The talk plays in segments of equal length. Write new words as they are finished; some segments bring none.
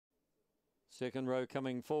Second row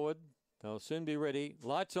coming forward. They'll soon be ready.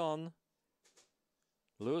 Lights on.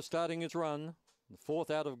 Lewis starting its run. The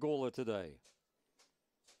fourth out of Gawler today.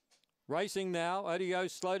 Racing now, Odio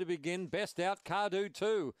slow to begin, best out, Cardu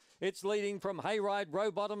 2. It's leading from Hayride,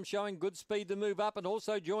 Rowbottom showing good speed to move up, and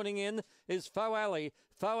also joining in is Faux Alley.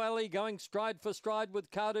 Faux Alley going stride for stride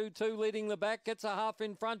with Cardu 2 leading the back, gets a half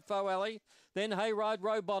in front, Faux Alley. Then Hayride,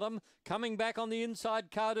 Rowbottom, coming back on the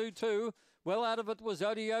inside, Cardu 2. Well out of it was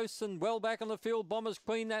Odios, and well back on the field, Bomber's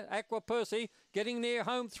Queen, Aqua Percy, getting near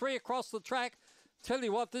home, 3 across the track. Tell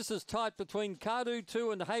you what, this is tight between Cardu 2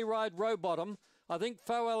 and Hayride, Rowbottom. I think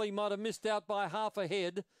Faux Alley might have missed out by half a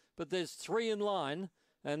head, but there's 3 in line,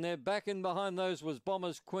 and they're back in behind those was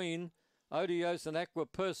Bomber's Queen, Odios and Aqua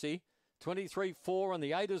Percy. 23-4, and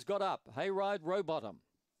the 8 has got up. Hayride, Rowbottom.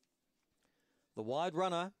 The wide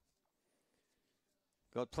runner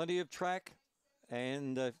got plenty of track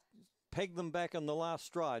and pegged them back on the last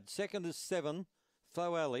stride. Second is 7,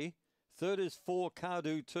 Faux Alley. Third is 4,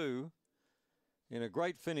 Cardu 2, in a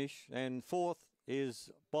great finish, and fourth is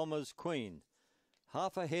Bomber's Queen.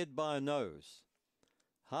 Half ahead by a nose.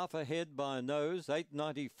 Half ahead by a nose.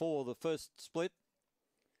 8.94 the first split.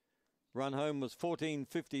 Run home was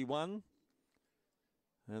 14.51.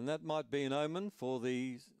 And that might be an omen for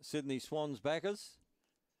the Sydney Swans backers,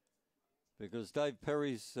 because Dave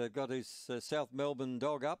Perry's got his South Melbourne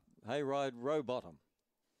dog up. Hayride, Rowbottom.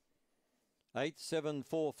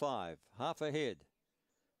 8.745. Half ahead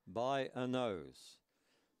by a nose.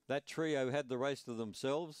 That trio had the race to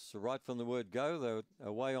themselves right from the word go. They were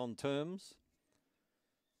away on terms.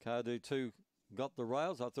 Cardu 2 got the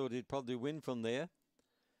rails. I thought he'd probably win from there.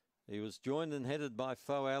 He was joined and headed by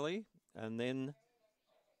Faux Alley, and then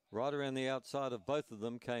right around the outside of both of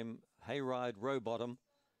them came Hayride, Rowbottom.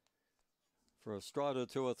 For a stride or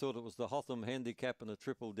two, I thought it was the Hotham handicap and a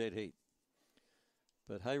triple dead heat.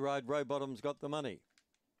 But Hayride, Rowbottom's got the money.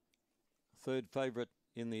 Third favourite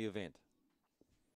in the event.